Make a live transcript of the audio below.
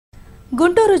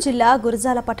గుంటూరు జిల్లా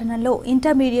గురజాల పట్టణంలో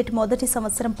ఇంటర్మీడియట్ మొదటి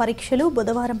సంవత్సరం పరీక్షలు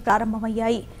బుధవారం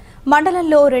ప్రారంభమయ్యాయి.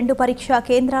 మండలంలో 2 పరీక్షా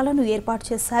కేంద్రాలను ఏర్పాటు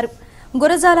చేశారు.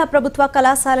 గురజాల ప్రభుత్వ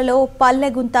కళాశాలలో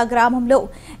పల్లెగుంత గ్రామంలో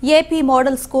ఏపీ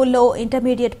మోడల్ స్కూల్లో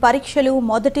ఇంటర్మీడియట్ పరీక్షలు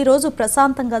మొదటి రోజు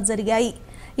ప్రశాంతంగా జరిగాయి.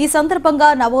 ఈ సందర్భంగా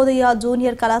నవోదయ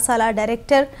జూనియర్ కళాశాల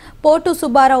డైరెక్టర్ పోటు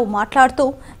సుబ్బారావు మాట్లాడుతూ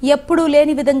ఎప్పుడూ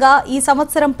లేని విధంగా ఈ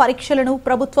సంవత్సరం పరీక్షలను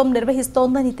ప్రభుత్వం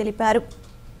నిర్వహిస్తోందని తెలిపారు.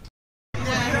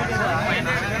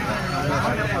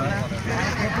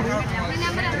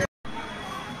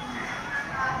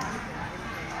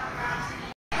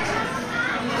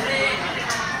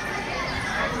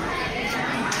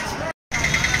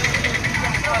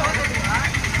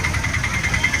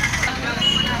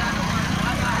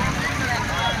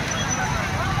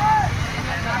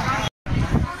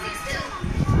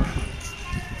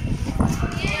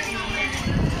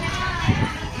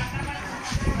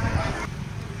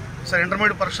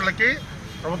 ఇంటర్మీడియట్ పరీక్షలకి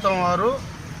ప్రభుత్వం వారు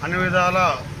అన్ని విధాల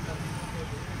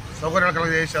సౌకర్యాలు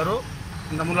కలుగజేశారు.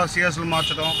 ఇంతకుముందు సిఎస్లు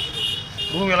మార్చడం,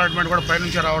 రూమ్ అలాట్మెంట్ కూడా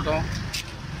పైనుంచి రావటం,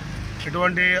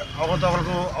 ఎటువంటి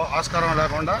అవకతవకలకు ఆస్కారం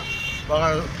లేకుండా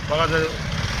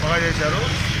బాగా చేశారు.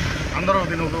 అందరూ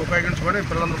దీన్ని ఉపయోగించుకొని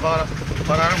పిల్లలందరూ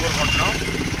బాగా కోరుకుంటున్నాం.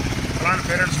 అలాంటి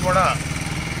పేరెంట్స్ కూడా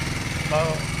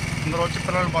అందరూ వచ్చి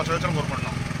పిల్లల్ని బాగా చదువుతారని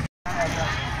కోరుకుంటున్నాం.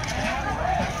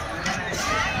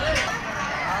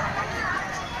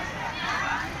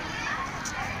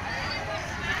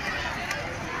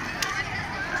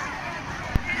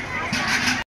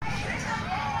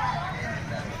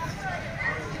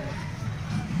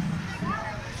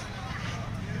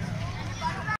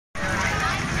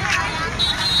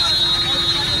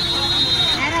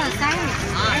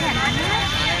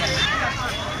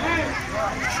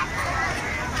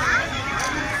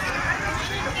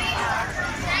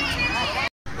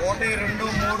 ఒకటి 2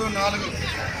 3 4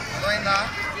 అర్థమైందా?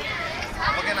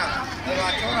 ఓకేనా?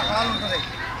 చివర హాల్ ఉంటుంది.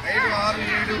 5 6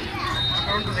 7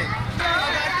 అక్కడ ఉంటుంది.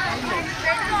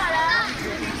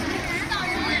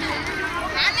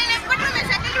 నేను ఎప్పుడు